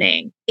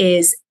happening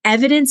is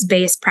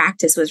evidence-based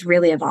practice was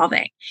really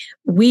evolving.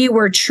 We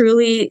were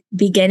truly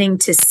beginning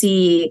to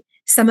see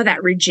some of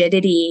that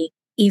rigidity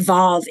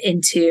evolve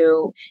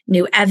into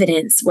new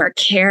evidence where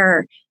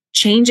care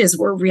changes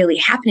were really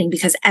happening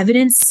because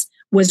evidence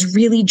was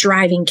really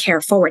driving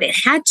care forward. It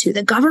had to.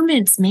 The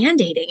government's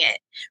mandating it,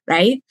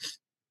 right?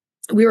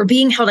 We were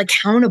being held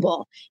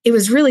accountable. It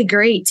was really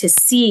great to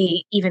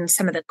see even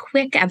some of the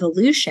quick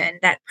evolution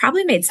that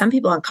probably made some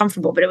people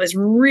uncomfortable, but it was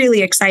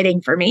really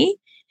exciting for me.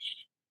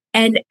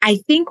 And I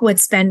think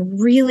what's been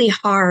really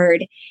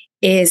hard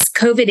is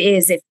COVID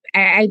is, if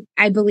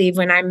I believe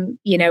when I'm,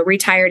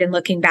 retired and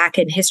looking back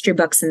in history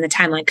books in the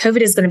timeline,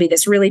 COVID is going to be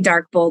this really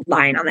dark, bold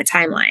line on the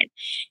timeline.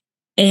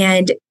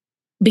 And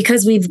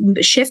because we've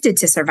shifted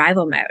to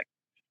survival mode.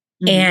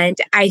 Mm-hmm. And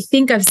I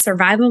think of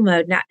survival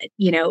mode, not,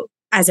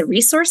 as a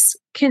resource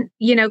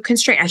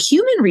constraint, a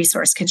human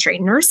resource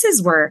constraint.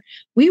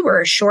 We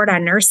were short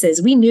on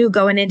nurses. We knew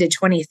going into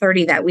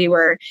 2030 that we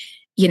were,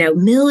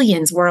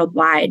 millions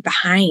worldwide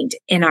behind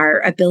in our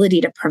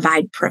ability to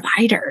provide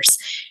providers.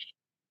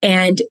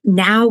 And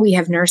now we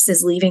have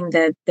nurses leaving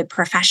the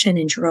profession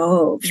in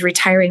droves,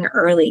 retiring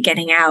early,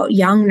 getting out,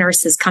 young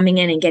nurses coming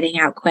in and getting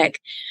out quick.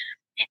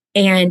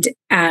 And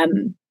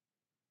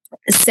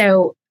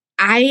so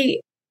I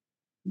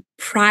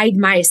pride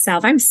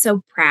myself. I'm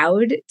so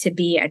proud to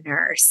be a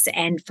nurse.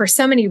 And for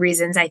so many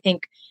reasons, I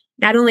think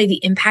not only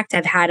the impact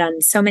I've had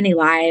on so many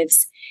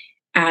lives,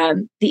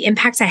 the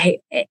impact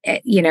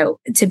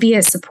to be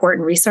a support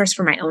and resource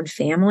for my own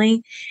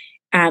family.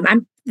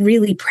 I'm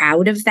really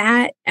proud of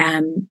that.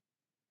 And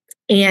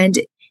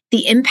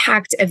the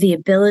impact of the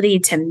ability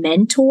to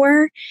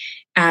mentor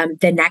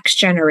the next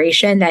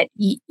generation that,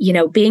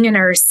 being a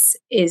nurse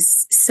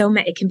is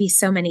it can be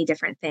so many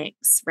different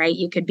things, right?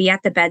 You could be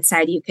at the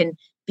bedside, you can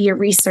be a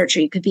researcher,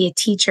 you could be a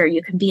teacher,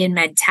 you can be in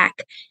med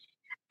tech.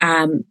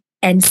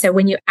 And so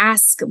when you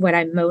ask what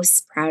I'm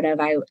most proud of,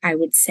 I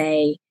would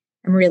say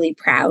I'm really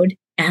proud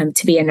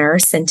to be a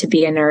nurse and to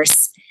be a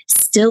nurse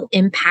still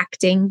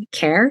impacting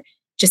care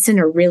just in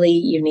a really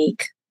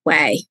unique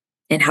way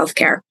in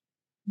healthcare.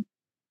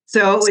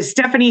 So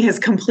Stephanie has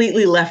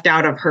completely left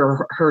out of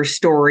her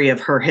story of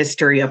her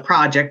history, a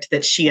project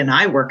that she and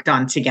I worked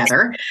on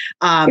together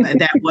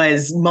that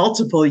was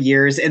multiple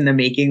years in the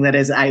making. That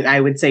is, I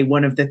would say,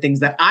 one of the things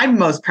that I'm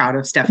most proud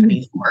of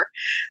Stephanie for,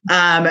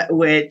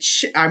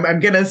 which I'm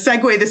going to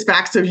segue this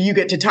back so you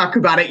get to talk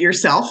about it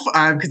yourself,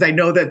 because I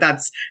know that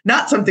that's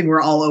not something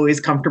we're all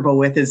always comfortable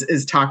with,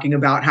 is talking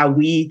about how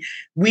we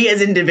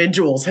as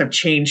individuals have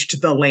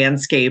changed the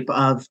landscape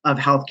of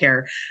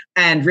healthcare.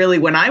 And really,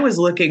 when I was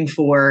looking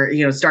for,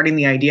 starting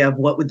the idea of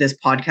what would this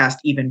podcast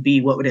even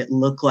be, what would it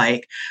look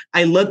like,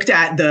 I looked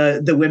at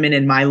the women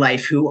in my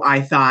life who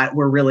I thought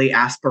were really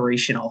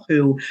aspirational,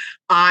 who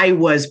I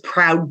was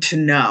proud to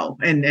know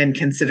and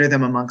consider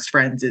them amongst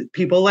friends.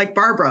 People like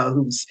Barbara,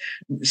 who's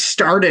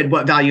started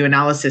what value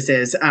analysis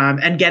is,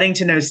 and getting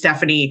to know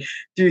Stephanie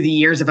through the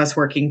years of us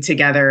working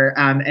together,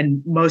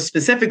 and most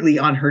specifically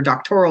on her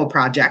doctoral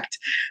project.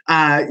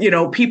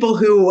 People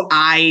who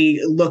I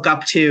look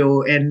up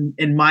to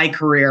in my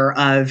career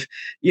of,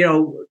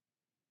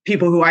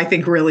 people who I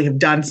think really have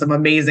done some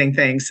amazing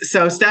things.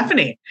 So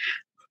Stephanie,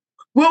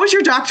 what was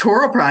your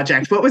doctoral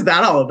project? What was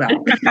that all about?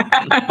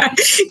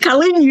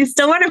 Colleen, you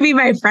still want to be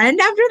my friend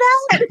after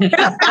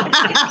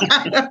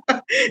that?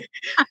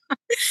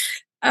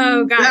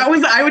 Oh God.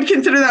 I would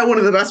consider that one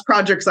of the best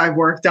projects I've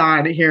worked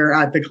on here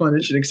at the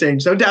Clinician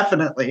Exchange. So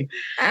definitely.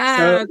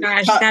 Oh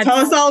gosh. Tell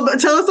us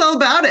all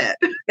about it.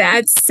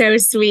 That's so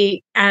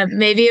sweet.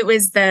 Maybe it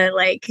was I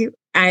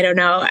don't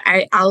know.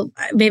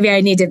 Maybe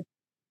I need to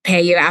pay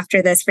you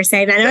after this for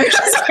saying that.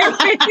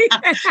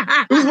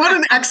 It was what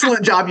an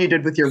excellent job you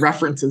did with your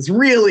references.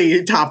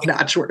 Really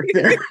top-notch work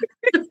there.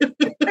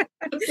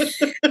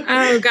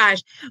 Oh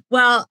gosh.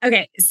 Well,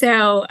 okay.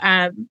 So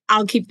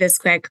I'll keep this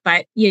quick,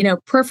 but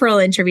peripheral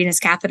intravenous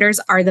catheters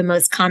are the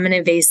most common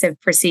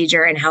invasive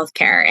procedure in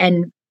healthcare.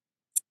 And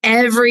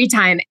every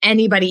time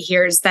anybody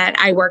hears that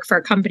I work for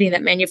a company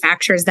that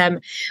manufactures them,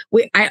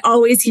 I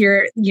always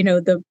hear,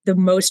 the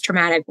most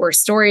traumatic worst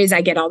stories.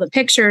 I get all the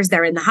pictures.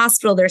 They're in the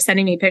hospital. They're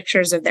sending me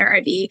pictures of their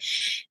IV.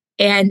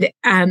 And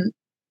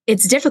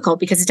it's difficult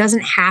because it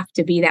doesn't have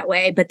to be that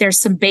way, but there's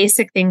some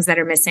basic things that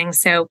are missing.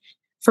 So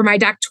for my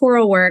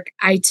doctoral work,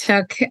 I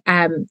took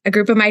a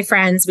group of my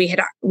friends. We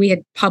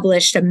had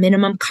published a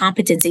minimum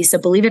competency. So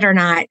believe it or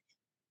not,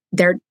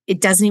 it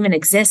doesn't even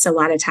exist a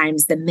lot of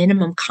times, the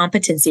minimum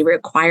competency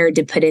required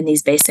to put in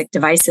these basic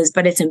devices,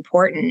 but it's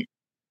important.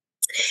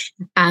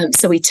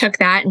 So we took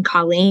that, and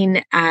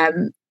Colleen,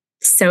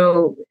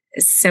 so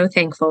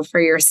thankful for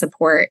your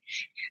support.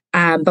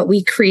 But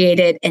we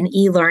created an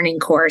e-learning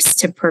course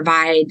to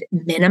provide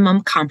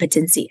minimum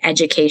competency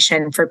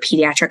education for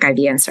pediatric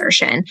IV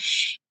insertion.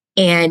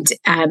 And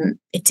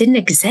it didn't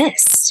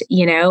exist,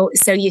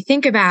 So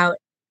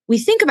we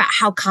think about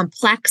how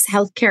complex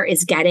healthcare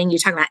is getting. You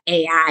talk about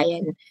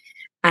AI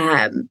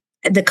and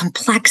the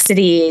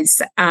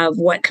complexities of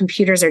what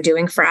computers are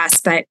doing for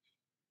us. But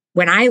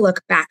when I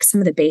look back,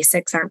 some of the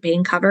basics aren't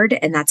being covered,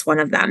 and that's one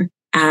of them.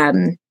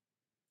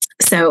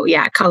 So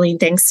yeah, Colleen,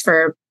 thanks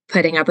for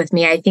putting up with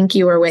me. I think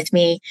you were with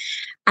me,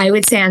 I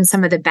would say, on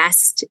some of the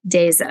best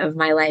days of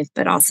my life,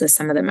 but also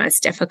some of the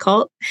most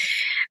difficult.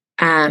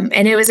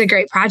 And it was a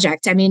great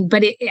project.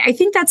 But I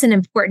think that's an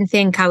important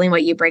thing, Colleen,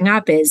 what you bring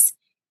up is,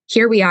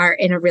 here we are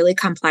in a really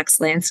complex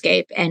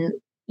landscape. And,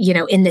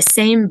 in the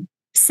same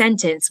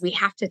sentence, we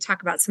have to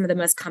talk about some of the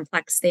most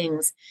complex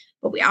things,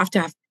 but we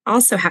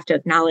also have to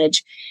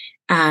acknowledge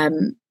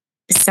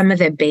some of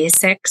the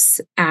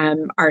basics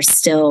are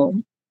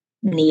still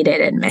needed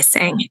and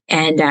missing.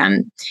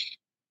 And,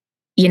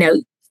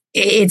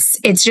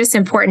 it's just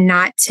important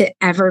not to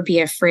ever be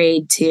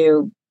afraid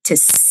to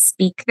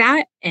speak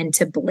that and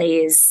to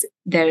blaze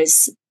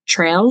those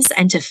trails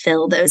and to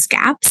fill those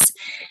gaps.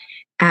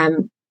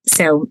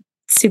 So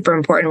super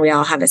important. We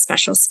all have a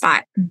special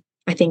spot,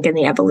 I think, in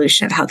the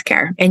evolution of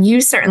healthcare. And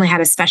you certainly had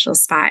a special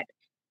spot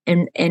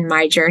in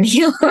my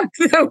journey along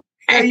the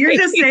You're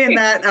just saying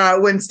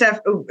that when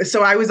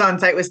so I was on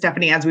site with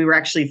Stephanie as we were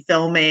actually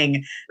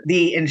filming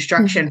the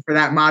instruction for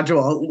that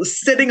module,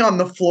 sitting on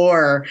the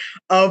floor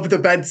of the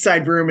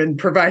bedside room and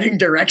providing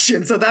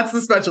direction. So that's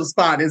the special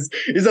spot is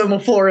on the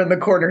floor in the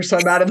corner. So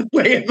I'm out of the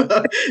way of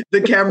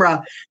the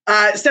camera.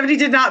 Stephanie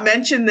did not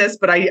mention this,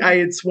 but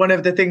it's one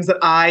of the things that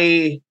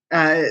I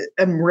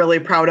am really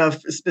proud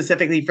of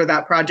specifically for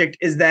that project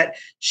is that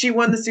she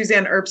won the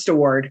Suzanne Erbst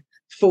Award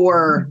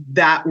for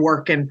that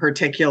work in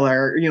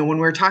particular. When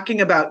we're talking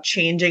about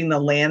changing the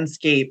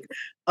landscape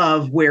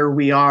of where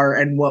we are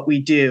and what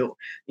we do,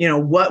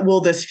 what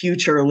will this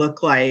future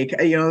look like?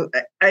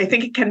 I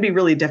think it can be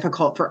really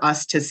difficult for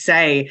us to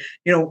say,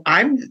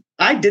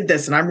 I did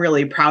this and I'm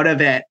really proud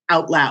of it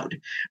out loud.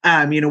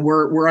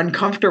 We're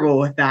uncomfortable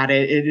with that.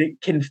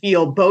 It can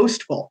feel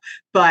boastful,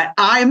 but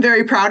I'm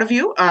very proud of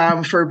you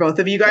for both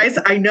of you guys.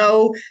 I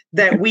know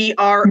that we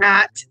are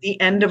at the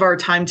end of our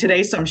time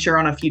today, so I'm sure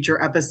on a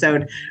future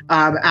episode,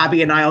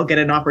 Abby and I will get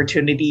an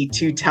opportunity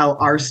to tell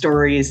our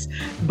stories.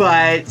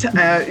 But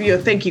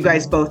thank you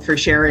guys both for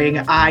sharing.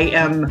 I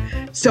am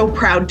so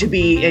proud to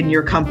be in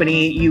your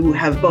company. You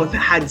have both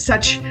had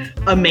such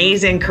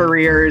amazing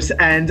careers,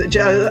 and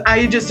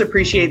I just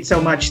appreciate so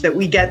much that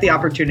we get the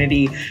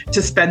opportunity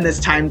to spend this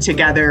time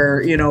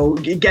together,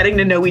 getting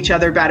to know each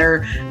other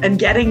better and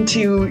getting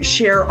to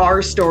share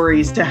our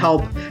stories to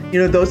help,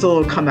 those that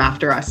will come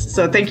after us.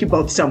 So thank you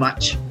both so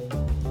much.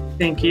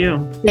 Thank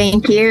you.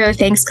 Thank you.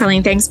 Thanks,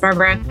 Colleen. Thanks,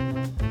 Barbara.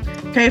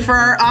 Okay, for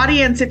our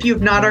audience, if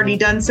you've not already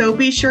done so,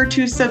 be sure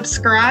to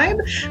subscribe.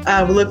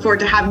 We look forward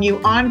to having you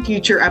on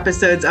future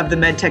episodes of the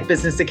MedTech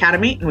Business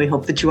Academy, and we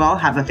hope that you all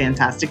have a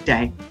fantastic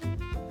day.